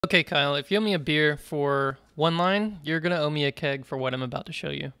Okay, Kyle, if you owe me a beer for one line, you're going to owe me a keg for what I'm about to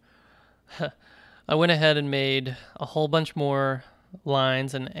show you. I went ahead and made a whole bunch more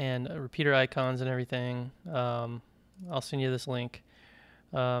lines and repeater icons and everything. I'll send you this link.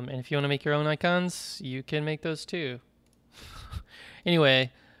 And if you want to make your own icons, you can make those too.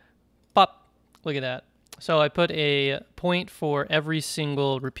 Anyway, pop, look at that. So I put a point for every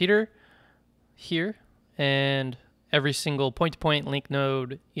single repeater here, and every single point-to-point link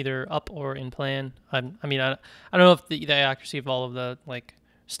node, either up or in plan. I don't know if the accuracy of all of the like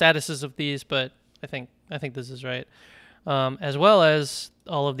statuses of these, but I think this is right. As well as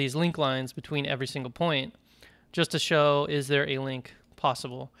all of these link lines between every single point, just to show is there a link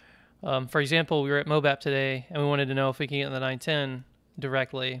possible. For example, we were at MOBAP today, and we wanted to know if we can get in the 910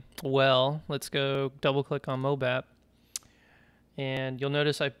 directly. Well, let's go double-click on MOBAP, and you'll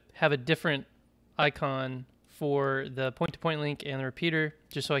notice I have a different icon for the point-to-point link and the repeater,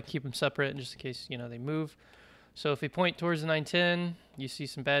 just so I can keep them separate, just in case they move. So if we point towards the 910, you see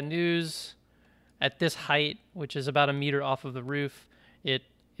some bad news. At this height, which is about a meter off of the roof, it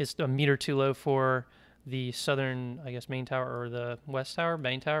is a meter too low for the southern, I guess, main tower, or the west tower,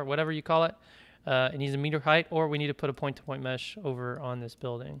 main tower, whatever you call it. It needs a meter height, or we need to put a point-to-point mesh over on this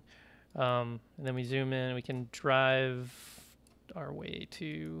building. And then we zoom in, we can drive our way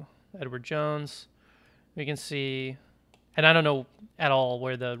to Edward Jones. We can see, and I don't know at all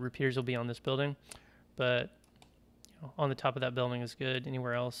where the repeaters will be on this building, but on the top of that building is good.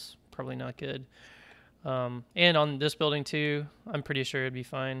 Anywhere else, probably not good. And on this building too, I'm pretty sure it'd be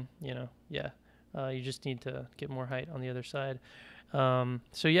fine. You just need to get more height on the other side.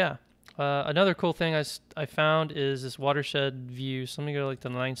 So yeah, another cool thing I found is this watershed view. So let me go like to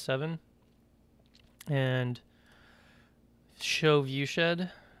 9.7 and show view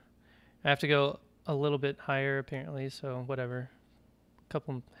shed. I have to go a little bit higher apparently, so whatever, a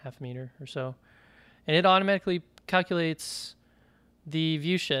couple half meter or so, and it automatically calculates the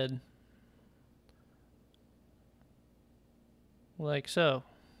view shed like so.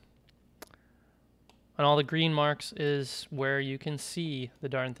 And all the green marks is where you can see the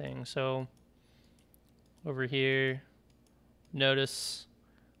darn thing. So over here, notice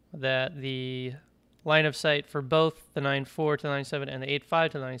that the line of sight for both the 9.4 to 9.7 and the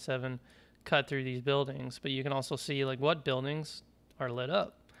 8.5 to 9.7 cut through these buildings, but you can also see like what buildings are lit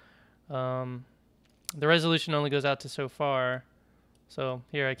up. The resolution only goes out to so far, so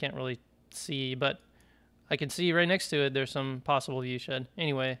here I can't really see, but I can see right next to it there's some possible view shed.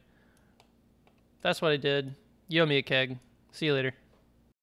 Anyway, that's what I did. You owe me a keg. See you later.